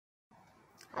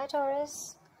Hi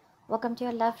Taurus, welcome to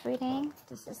your love reading.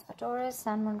 This is for Taurus,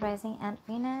 Sun, Moon, Rising and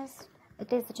Venus.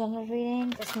 It is a general reading.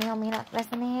 This may or may not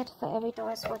resonate for every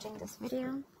Taurus watching this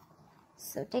video.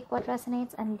 So take what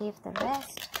resonates and leave the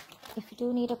rest. If you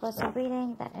do need a personal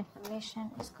reading, that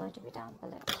information is going to be down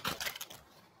below.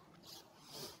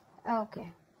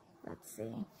 Okay, let's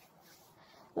see.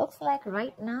 Looks like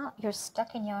right now you're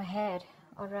stuck in your head,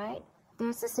 alright?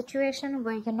 There's a situation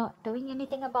where you're not doing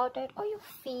anything about it, or you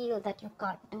feel that you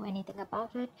can't do anything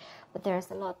about it, but there's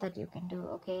a lot that you can do,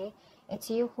 okay? It's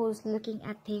you who's looking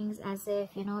at things as if,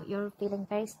 you're feeling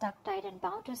very stuck, tight and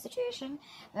bound to a situation,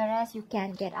 whereas you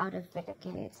can't get out of it,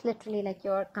 okay? It's literally like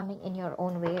you're coming in your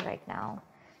own way right now.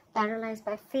 Paralyzed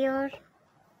by fear,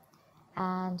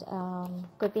 and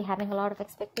could be having a lot of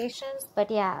expectations, but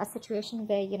yeah, a situation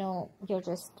where, you're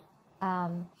just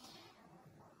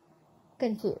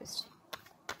confused.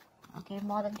 Okay,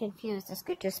 more than confused, this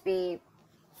could just be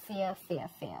fear.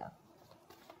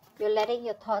 You're letting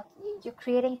your thoughts, you're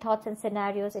creating thoughts and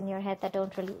scenarios in your head that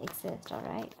don't really exist, all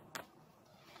right?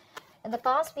 In the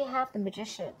past, we have the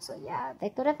Magician. So yeah,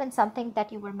 there could have been something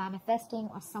that you were manifesting,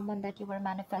 or someone that you were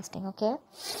manifesting, okay,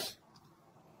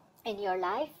 in your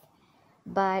life.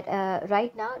 But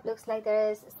right now, it looks like there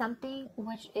is something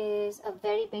which is a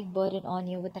very big burden on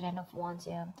you with the Ten of Wands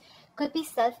here. Could be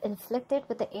self-inflicted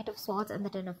with the Eight of Swords and the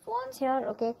Ten of Wands here,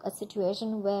 okay? A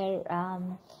situation where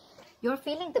you're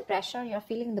feeling the pressure, you're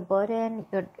feeling the burden.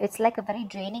 It's like a very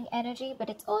draining energy, but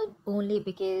it's all only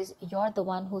because you're the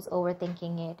one who's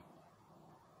overthinking it.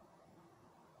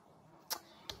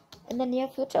 In the near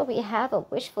future, we have a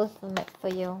wish fulfillment for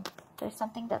you. There's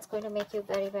something that's going to make you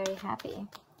very, very happy.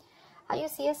 How you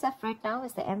see yourself right now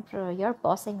is the Emperor. You're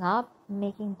bossing up,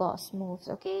 making boss moves,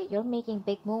 okay? You're making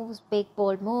big moves, big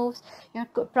bold moves. You're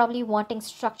probably wanting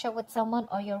structure with someone,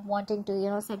 or you're wanting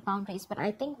to, set boundaries. But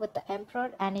I think with the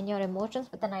Emperor and in your emotions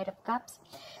with the Knight of Cups,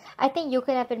 I think you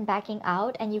could have been backing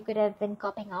out, and you could have been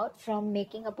copping out from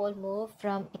making a bold move,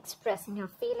 from expressing your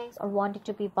feelings or wanting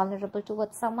to be vulnerable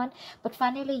towards someone. But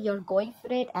finally, you're going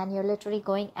for it, and you're literally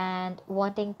going and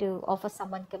wanting to offer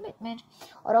someone commitment,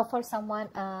 or offer someone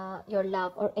your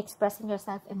love, or expressing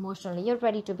yourself emotionally. You're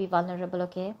ready to be vulnerable,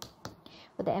 okay?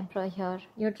 With the Emperor here,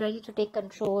 you're ready to take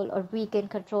control or regain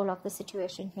control of the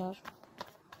situation here.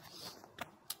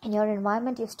 In your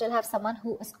environment, you still have someone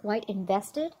who is quite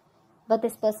invested, but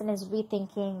this person is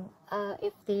rethinking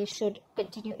if they should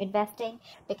continue investing,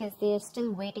 because they're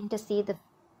still waiting to see the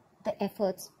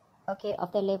efforts, okay,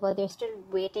 of their labor. They're still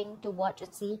waiting to watch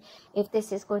and see if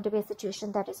this is going to be a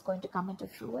situation that is going to come into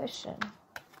fruition.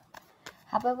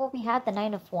 However, we have the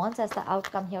Nine of Wands as the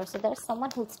outcome here. So there's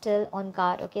someone who's still on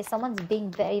guard, okay? Someone's being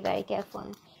very, very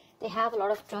careful. They have a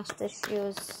lot of trust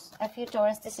issues. If you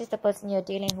Taurus, this is the person you're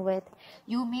dealing with.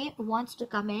 You may want to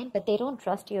come in, but they don't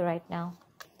trust you right now.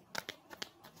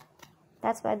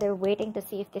 That's why they're waiting to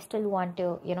see if they still want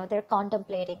to, they're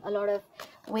contemplating, a lot of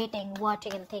waiting,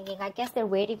 watching and thinking. I guess they're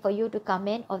waiting for you to come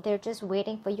in, or they're just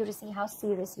waiting for you to see how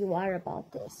serious you are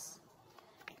about this.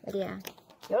 But yeah,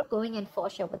 you're going in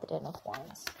for sure with the Ten of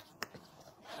Wands.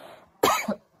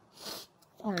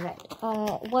 Alright,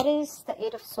 what is the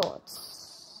Eight of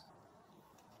Swords?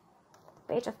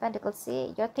 Page of Pentacles.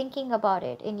 See, you're thinking about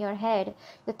it in your head.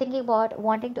 You're thinking about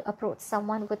wanting to approach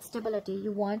someone with stability.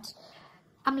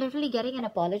 I'm literally getting an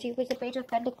apology with the Page of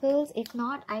Pentacles. If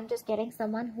not, I'm just getting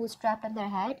someone who's trapped in their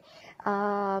head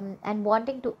and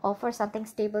wanting to offer something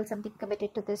stable, something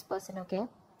committed to this person, okay?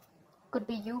 Could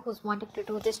be you who's wanting to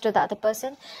do this to the other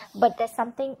person, but there's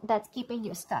something that's keeping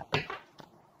you stuck.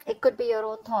 It could be your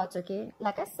own thoughts, okay?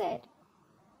 Like I said,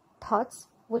 thoughts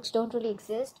which don't really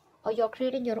exist, or you're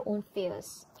creating your own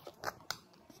fears.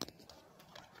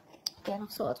 Ten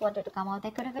of Swords wanted to come out. There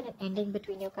could have been an ending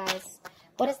between you guys.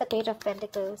 What is the Page of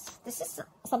Pentacles? This is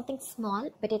something small,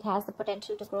 but it has the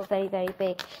potential to grow very, very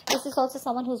big. This is also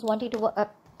someone who's wanting to work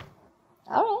up.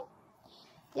 Alright.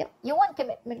 Yep. You want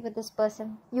commitment with this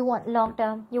person. You want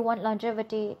long-term. You want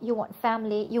longevity. You want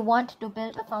family. You want to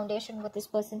build a foundation with this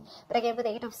person. But again, with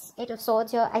the Eight of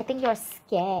Swords here, I think you're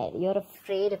scared. You're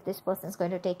afraid if this person is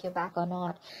going to take you back or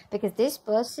not. Because this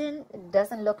person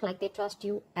doesn't look like they trust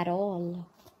you at all.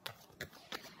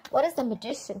 What is the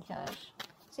Magician here?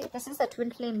 See, this is a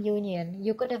twin flame union.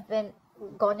 You could have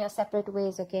gone your separate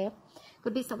ways, okay?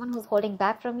 Could be someone who's holding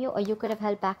back from you, or you could have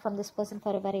held back from this person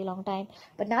for a very long time.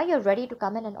 But now you're ready to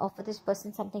come in and offer this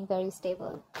person something very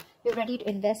stable. You're ready to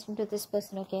invest into this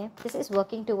person, okay? This is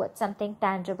working towards something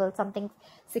tangible, something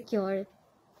secure.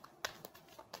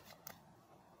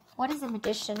 What is the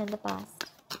Magician in the past?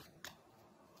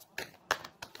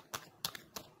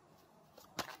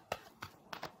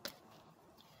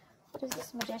 What is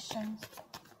this Magician?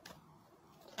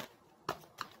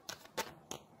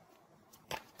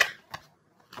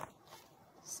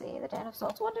 see. The Ten of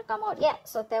Swords wanted to come out. Yeah,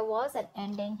 so there was an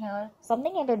ending here.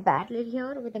 Something ended badly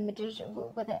here with the Magician,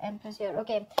 with the Empress here.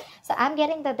 Okay, so I'm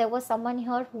getting that there was someone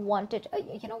here who wanted,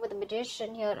 you know, with the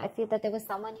Magician here, I feel that there was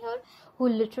someone here who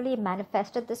literally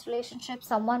manifested this relationship.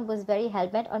 Someone was very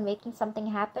hell-bent on making something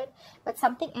happen, but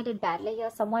something ended badly here.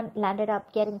 Someone landed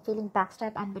up feeling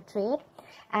backstabbed and betrayed.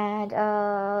 And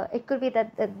it could be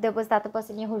that there was the other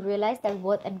person here who realized their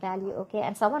worth and value, okay,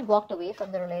 and someone walked away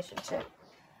from the relationship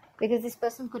because this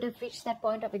person could have reached that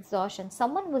point of exhaustion.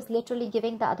 Someone was literally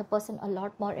giving the other person a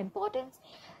lot more importance.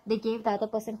 They gave the other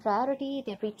person priority.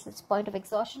 They reached this point of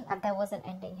exhaustion, and there was an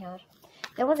ending here.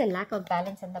 There was a lack of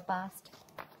balance in the past.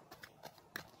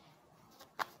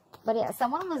 But yeah,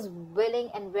 someone was willing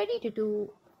and ready to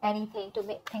do anything to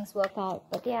make things work out.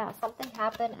 But yeah, something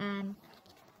happened, and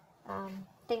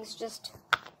things just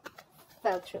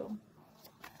fell through.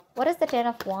 What is the Ten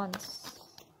of Wands?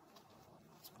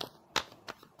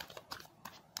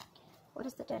 What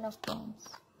is the Ten of Wands?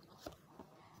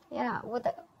 Yeah, with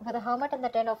the Hermit and the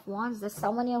Ten of Wands, there's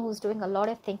someone here who's doing a lot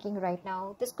of thinking right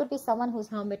now. This could be someone who's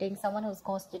hermiting, someone who's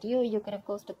ghosted you. You could have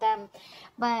ghosted them.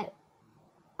 But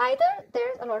either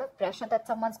there's a lot of pressure that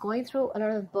someone's going through, a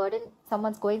lot of burden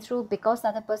someone's going through because the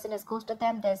other person has ghosted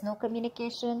them. There's no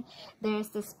communication. There's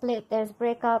this split. There's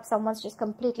breakup. Someone's just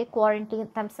completely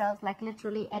quarantined themselves, like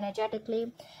literally,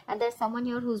 energetically. And there's someone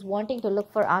here who's wanting to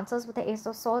look for answers with the Ace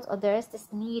of Swords, or there is this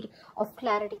need of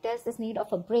clarity. There's this need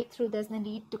of a breakthrough. There's the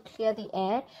need to clear the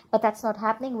air, but that's not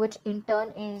happening, which in turn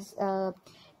is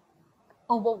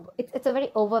it's a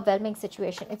very overwhelming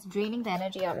situation. It's draining the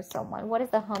energy out of someone. What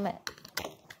is the Hermit?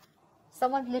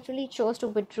 Someone literally chose to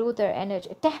withdraw their energy.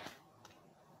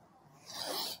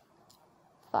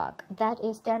 Fuck. That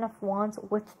is 10 of Wands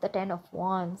with the 10 of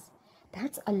Wands.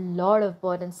 That's a lot of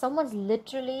burden. Someone's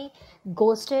literally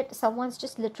ghosted. Someone's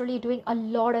just literally doing a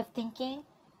lot of thinking,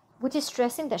 which is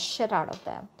stressing the shit out of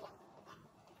them.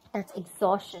 That's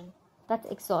exhaustion. That's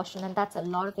exhaustion, and that's a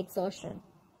lot of exhaustion.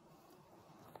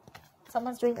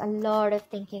 Someone's doing a lot of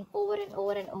thinking over and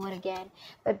over and over again.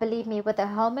 But believe me, with the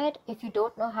Hermit, if you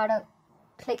don't know how to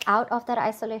click out of that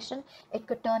isolation, it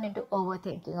could turn into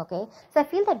overthinking. Okay, so I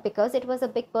feel that because it was a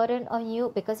big burden on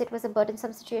you, because it was a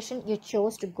burdensome situation, you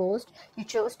chose to ghost, you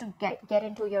chose to get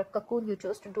into your cocoon, you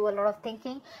chose to do a lot of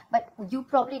thinking, but you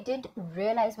probably didn't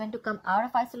realize when to come out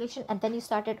of isolation, and then you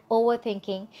started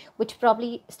overthinking, which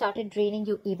probably started draining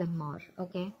you even more.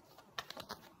 Okay,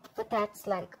 but that's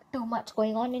like too much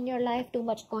going on in your life, too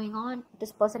much going on.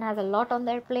 This person has a lot on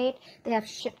their plate. They have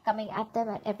shit coming at them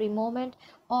at every moment.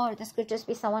 Or this could just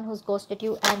be someone who's ghosted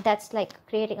you, and that's like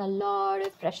creating a lot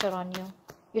of pressure on you.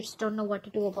 You just don't know what to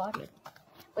do about it.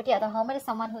 But yeah, the Hermit is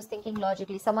someone who's thinking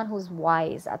logically, someone who's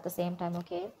wise at the same time.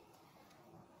 Okay,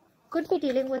 could be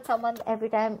dealing with someone every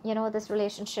time, you know, this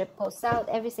relationship goes south.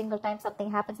 Every single time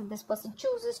something happens and this person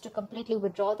chooses to completely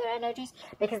withdraw their energies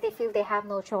because they feel they have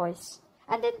no choice.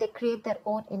 And then they create their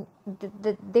own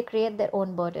they create their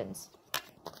own burdens.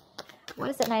 What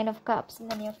is the Nine of Cups in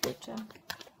the near future?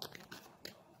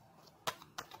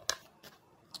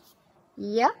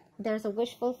 Yeah, there's a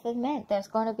wish fulfillment. There's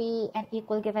going to be an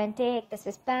equal give and take. This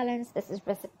is balance. This is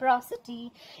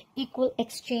reciprocity. Equal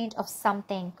exchange of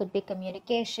something. Could be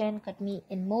communication, could be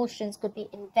emotions, could be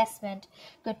investment,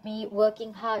 could be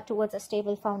working hard towards a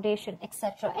stable foundation,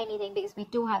 etc. Anything, because we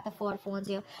do have the Four of Wands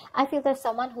here. I feel there's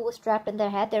someone who was trapped in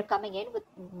their head. They're coming in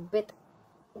with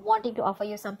wanting to offer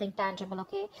you something tangible.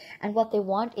 Okay, and what they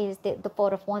want is the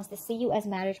Four of Wands. They see you as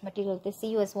marriage material. They see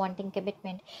you as wanting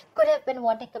commitment. Could have been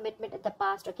wanting commitment in the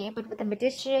past. Okay, but with the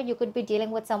Magician, you could be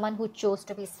dealing with someone who chose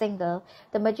to be single.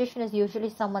 The Magician is usually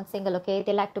someone single. Okay,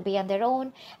 they like to be on their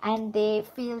own, and they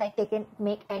feel like they can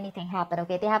make anything happen.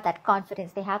 Okay, they have that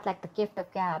confidence. They have like the gift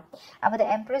of gab. And with the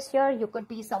Empress here, you could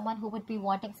be someone who would be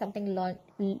wanting something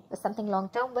long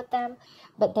term with them,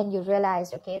 but then you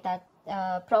realized, okay, that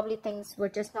probably things were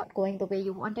just not going the way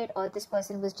you wanted, or this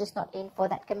person was just not in for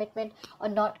that commitment, or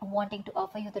not wanting to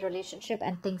offer you the relationship,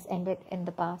 and things ended in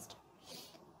the past.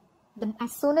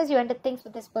 As soon as you ended things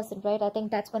with this person, right, I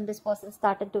think that's when this person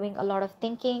started doing a lot of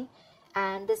thinking,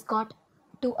 and this got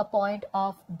to a point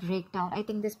of breakdown. I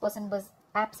think this person was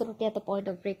absolutely at the point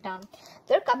of breakdown.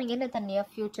 They're coming in the near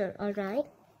future. All right,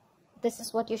 this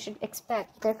is what you should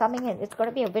expect. They're coming in. It's going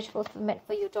to be a wish fulfillment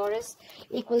for you, Taurus.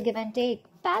 Equal give and take.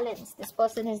 Balance. This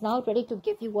person is now ready to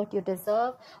give you what you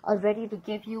deserve, or ready to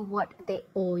give you what they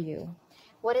owe you.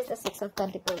 What is the Six of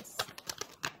Pentacles?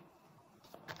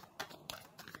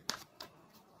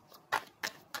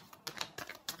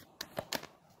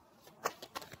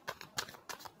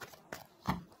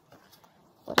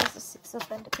 What is the Six of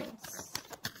Pentacles?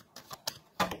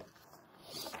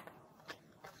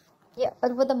 Yeah,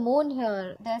 but with the moon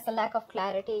here, there's a lack of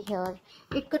clarity here.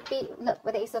 It could be, look,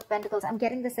 with the Ace of Pentacles, I'm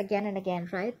getting this again and again,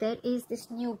 right? There is this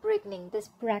new beginning, this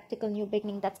practical new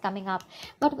beginning that's coming up.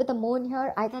 But with the moon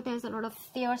here, either there's a lot of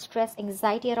fear, stress,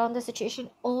 anxiety around the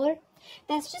situation, or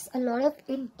there's just a lot of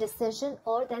indecision,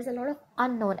 or there's a lot of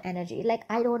unknown energy. Like,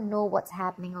 I don't know what's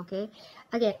happening, okay?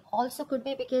 Again, also could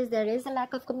be because there is a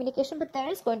lack of communication, but there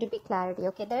is going to be clarity,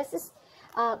 okay? There's this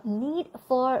need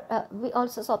for we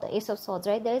also saw the Ace of Swords,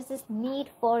 right? There is this need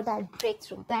for that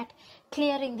breakthrough, that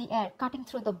clearing the air, cutting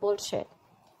through the bullshit.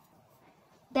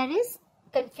 There is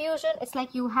confusion. It's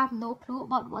like you have no clue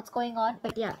about what's going on,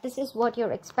 but yeah, this is what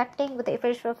you're expecting with the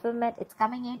wish fulfillment. It's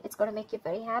coming in. It's going to make you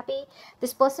very happy.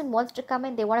 This person wants to come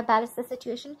in. They want to balance the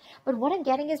situation, but what I'm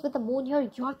getting is with the moon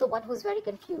here, you're the one who's very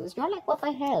confused. You're like, what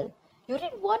the hell? You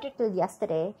didn't want it till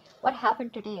yesterday. What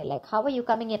happened today? Like, how are you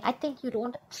coming in? I think you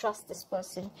don't trust this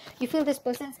person. You feel this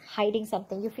person's hiding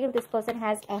something. You feel this person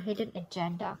has a hidden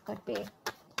agenda. Could be.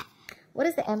 What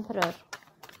is the Emperor?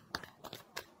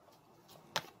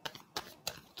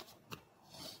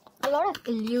 A lot of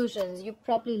illusions. You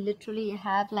probably literally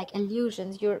have like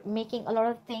illusions. You're making a lot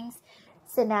of things,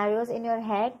 scenarios in your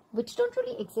head which don't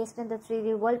really exist in the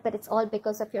 3D world, but it's all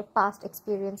because of your past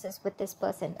experiences with this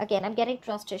person. Again, I'm getting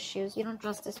trust issues. You don't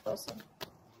trust this person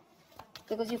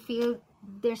because you feel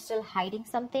they're still hiding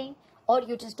something, or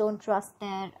you just don't trust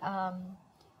their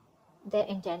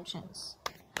intentions.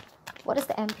 What is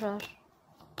the Emperor?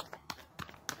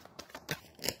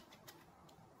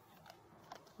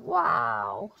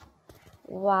 Wow.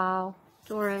 Wow.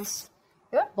 Taurus,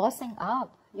 you're bossing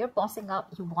up. You're bossing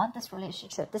up. You want this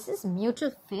relationship. This is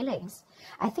mutual feelings.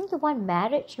 I think you want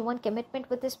marriage. You want commitment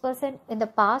with this person. In the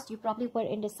past, you probably were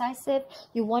indecisive.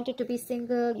 You wanted to be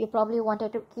single. You probably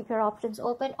wanted to keep your options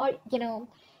open. Or, you know,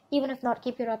 even if not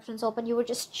keep your options open, you were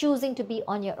just choosing to be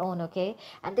on your own, okay?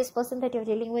 And this person that you're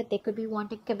dealing with, they could be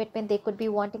wanting commitment. They could be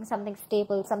wanting something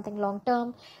stable, something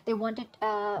long-term. They wanted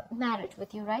marriage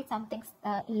with you, right? Something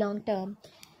long-term.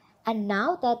 And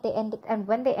now that they ended, and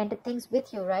when they ended things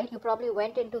with you, right, you probably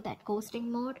went into that ghosting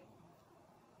mode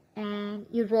and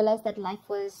you realized that life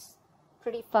was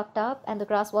pretty fucked up and the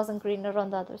grass wasn't greener on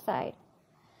the other side.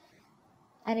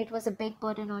 And it was a big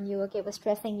burden on you, okay, it was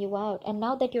stressing you out. And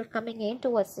now that you're coming in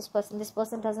towards this person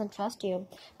doesn't trust you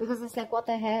because it's like, what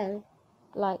the hell?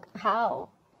 Like, how?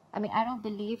 I mean, I don't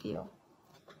believe you.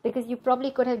 Because you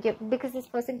probably could have given, because this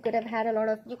person could have had a lot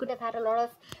of, you could have had a lot of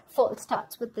false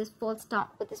start with this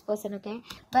person, okay?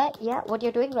 But yeah, what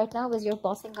you're doing right now is you're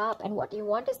bossing up, and what you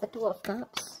want is the Two of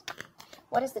Cups.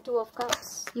 What is the Two of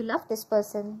Cups? You love this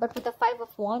person, but with the Five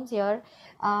of Wands here,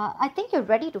 I think you're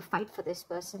ready to fight for this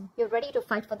person. You're ready to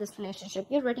fight for this relationship.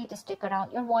 You're ready to stick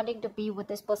around. You're wanting to be with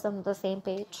this person on the same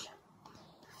page.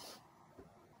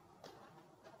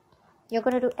 You're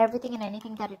going to do everything and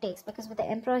anything that it takes, because with the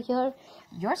Emperor here,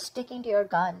 you're sticking to your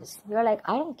guns. You're like,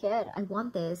 I don't care. I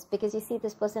want this, because you see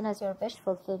this person as your wish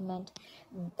fulfillment.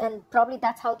 And probably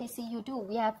that's how they see you too.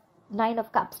 We have Nine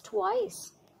of Cups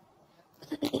twice.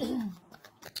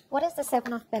 What is the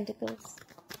Seven of Pentacles?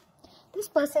 This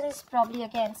person is probably,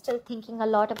 again, still thinking a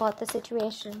lot about the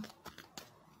situation.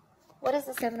 What is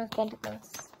the Seven of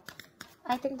Pentacles?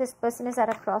 I think this person is at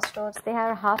a crossroads. They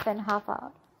are half and half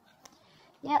out.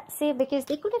 Yeah, see, because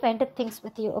they could have ended things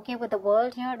with you, okay? With the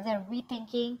World here, they're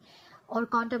rethinking or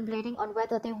contemplating on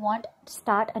whether they want to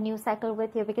start a new cycle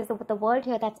with you, because with the World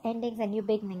here, that's endings and new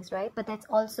beginnings, right? But that's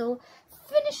also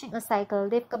finishing a cycle.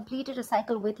 They've completed a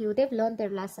cycle with you. They've learned their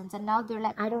lessons, and now they're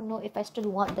like, I don't know if I still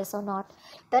want this or not.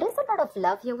 There is a lot of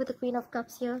love here with the Queen of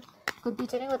Cups here. Could be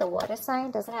dealing with a water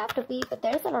sign, doesn't have to be, but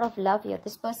there is a lot of love here.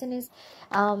 This person is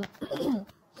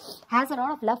has a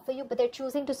lot of love for you, but they're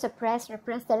choosing to repress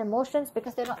their emotions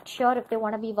because they're not sure if they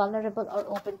want to be vulnerable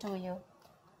or open to you.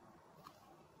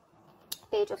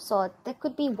 Page of Swords. They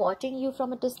could be watching you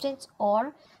from a distance,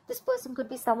 or this person could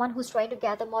be someone who's trying to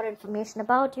gather more information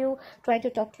about you, trying to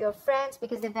talk to your friends,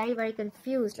 because they're very, very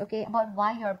confused, okay, about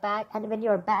why you're back. And when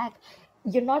you're back,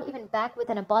 you're not even back with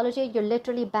an apology. You're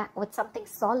literally back with something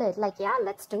solid, like, yeah,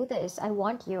 let's do this. I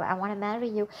want you. I want to marry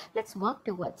you. Let's work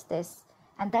towards this.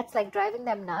 And that's like driving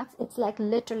them nuts. It's like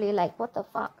literally like, what the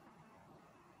fuck?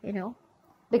 You know?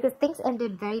 Because things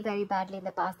ended very, very badly in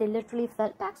the past. They literally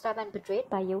felt backstabbed and betrayed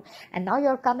by you. And now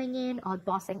you're coming in, all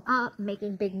bossing up,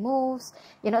 making big moves,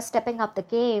 you know, stepping up the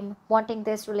game, wanting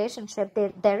this relationship.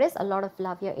 There is a lot of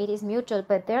love here. It is mutual,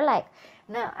 but they're like,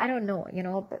 no, I don't know, you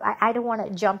know, I don't want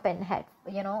to jump in head,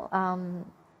 you know,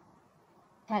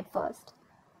 head first.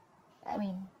 I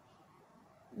mean,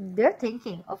 they're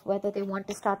thinking of whether they want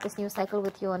to start this new cycle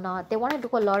with you or not. They want to do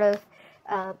a lot of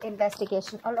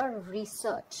investigation, a lot of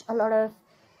research, a lot of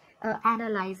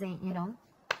analyzing, you know.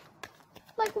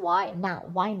 Like, why now?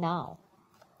 Why now?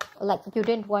 Like, you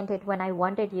didn't want it when I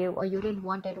wanted you, or you didn't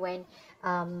want it when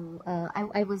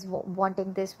I was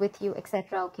wanting this with you,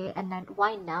 etc. Okay, and then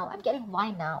why now? I'm getting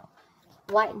why now.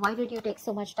 Why did you take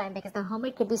so much time? Because the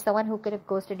Hermit could be someone who could have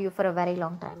ghosted you for a very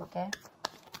long time. Okay,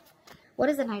 what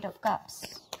is the Knight of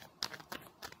Cups?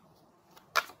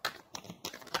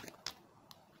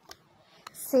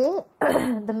 Say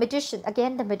the Magician,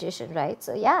 again the Magician, right?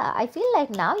 So yeah, I feel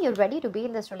like now you're ready to be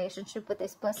in this relationship with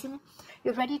this person.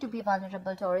 You're ready to be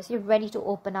vulnerable, Taurus. You're ready to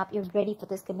open up. You're ready for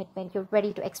this commitment. You're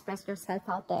ready to express yourself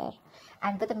out there.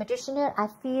 And with the Magician here, I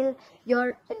feel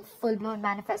you're in full-blown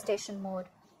manifestation mode.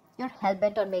 You're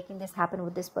hell-bent on making this happen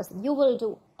with this person. You will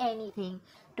do anything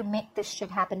to make this shit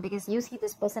happen, because you see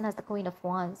this person as the Queen of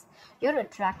Wands. You're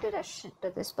attracted as shit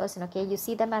to this person, okay? You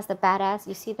see them as the badass.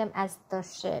 You see them as the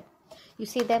shit. You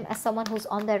see them as someone who's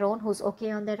on their own, who's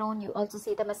okay on their own. You also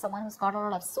see them as someone who's got a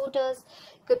lot of suitors.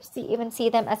 You could even see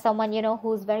them as someone, you know,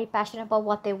 who's very passionate about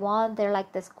what they want. They're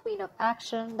like this queen of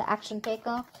action, the action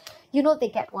taker. You know, they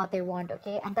get what they want,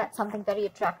 okay? And that's something very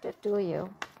attractive to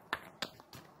you.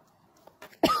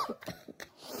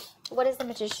 What is the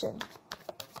Magician?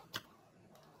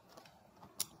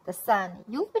 The Sun.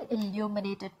 You've been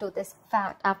illuminated to this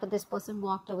fact after this person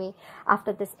walked away,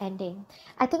 after this ending.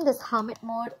 I think this Hermit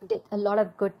mode did a lot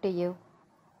of good to you.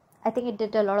 I think it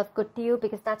did a lot of good to you,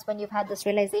 because that's when you've had this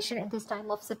realization in this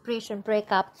time of separation,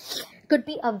 breakup. Could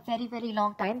be a very, very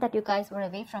long time that you guys were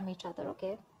away from each other,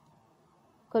 okay?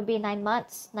 Could be 9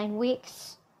 months, 9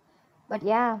 weeks. But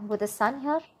yeah, with the Sun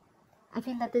here, I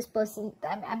feel that this person,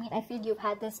 I feel you've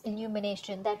had this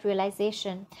illumination, that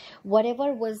realization.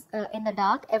 Whatever was in the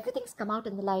dark, everything's come out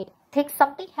in the light.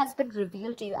 Something has been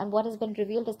revealed to you, and what has been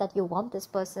revealed is that you want this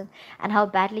person and how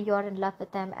badly you're in love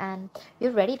with them, and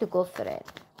you're ready to go for it.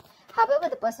 However,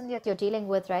 the person that you're dealing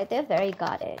with, right, they're very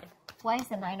guarded. Why is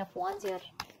the Nine of Wands here?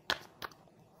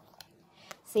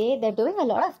 See, they're doing a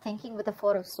lot of thinking with the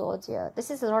Four of Swords here.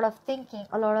 This is a lot of thinking,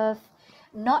 a lot of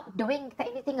not doing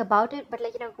anything about it, but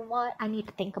like, you know what, I need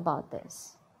to think about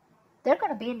this. They're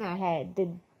going to be in their head.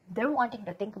 They're wanting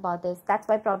to think about this. That's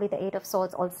why probably the Eight of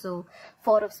Swords, also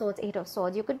Four of Swords, Eight of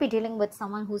Swords. You could be dealing with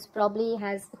someone who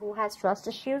has trust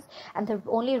issues, and the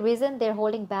only reason they're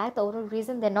holding back, the only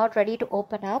reason they're not ready to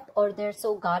open up, or they're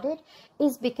so guarded,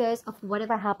 is because of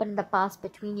whatever happened in the past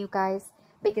between you guys,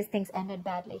 because things ended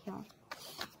badly here.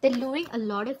 They're doing a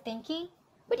lot of thinking.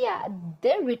 But yeah,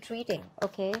 they're retreating,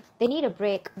 okay? They need a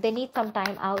break. They need some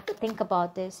time out to think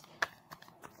about this.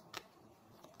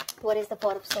 What is the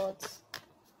Four of Swords?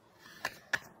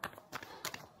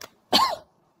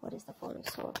 What is the Four of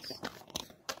Swords?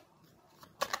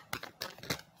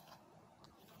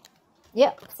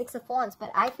 Yeah, Six of Wands.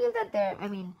 But I feel that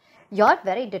you're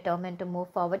very determined to move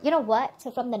forward. You know what?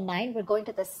 So from the 9, we're going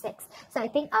to the 6. So I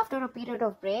think after a period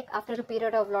of break, after a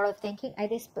period of a lot of thinking, I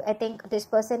think this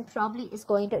person probably is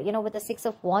going to, you know, with the 6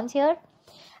 of Wands here,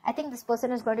 I think this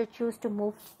person is going to choose to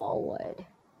move forward.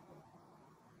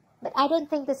 But I don't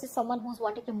think this is someone who's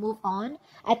wanting to move on.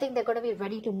 I think they're going to be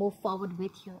ready to move forward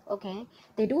with you, okay?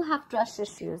 They do have trust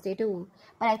issues, they do.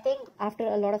 But I think after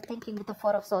a lot of thinking with the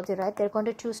Four of Swords, right, they're going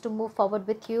to choose to move forward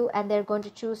with you, and they're going to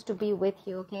choose to be with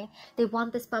you, okay? They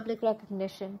want this public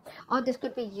recognition. Or this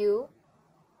could be you,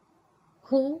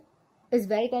 who is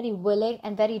very, very willing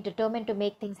and very determined to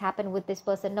make things happen with this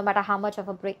person, no matter how much of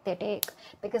a break they take.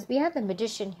 Because we have the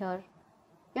Magician here.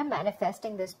 You're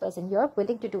manifesting this person. You're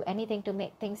willing to do anything to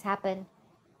make things happen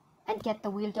and get the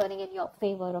wheel turning in your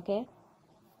favor, okay?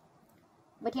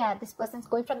 But yeah, this person's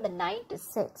going from the 9 to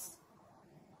 6.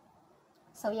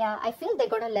 So yeah, I feel they're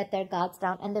going to let their guards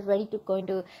down, and they're going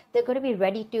to be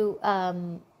ready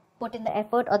to put in the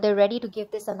effort, or they're ready to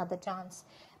give this another chance.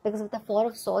 Because with the Four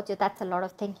of Swords, that's a lot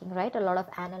of thinking, right? A lot of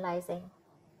analyzing.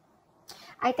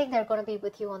 I think they're going to be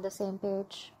with you on the same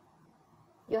page.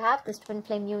 You have this twin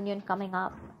flame union coming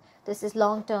up. This is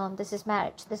long term. This is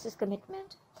marriage. This is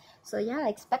commitment. So yeah,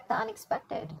 expect the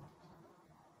unexpected.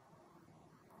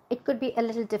 It could be a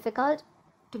little difficult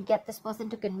to get this person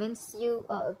to convince you,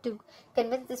 to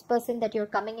convince this person that you're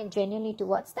coming in genuinely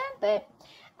towards them. But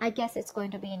I guess it's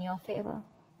going to be in your favor.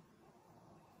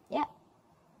 Yeah.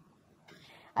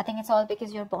 I think it's all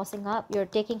because you're bossing up. You're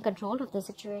taking control of the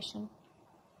situation.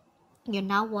 You're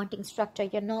now wanting structure.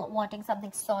 You're not wanting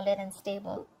something solid and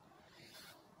stable.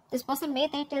 This person may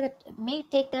take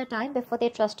their time before they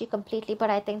trust you completely,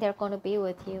 but I think they're going to be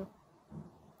with you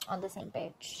on the same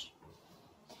page.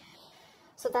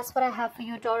 So that's what I have for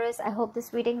you, Taurus. I hope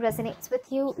this reading resonates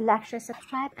with you. Like, share,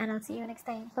 subscribe, and I'll see you next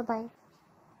time. Bye-bye.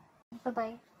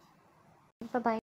 Bye-bye. Bye-bye.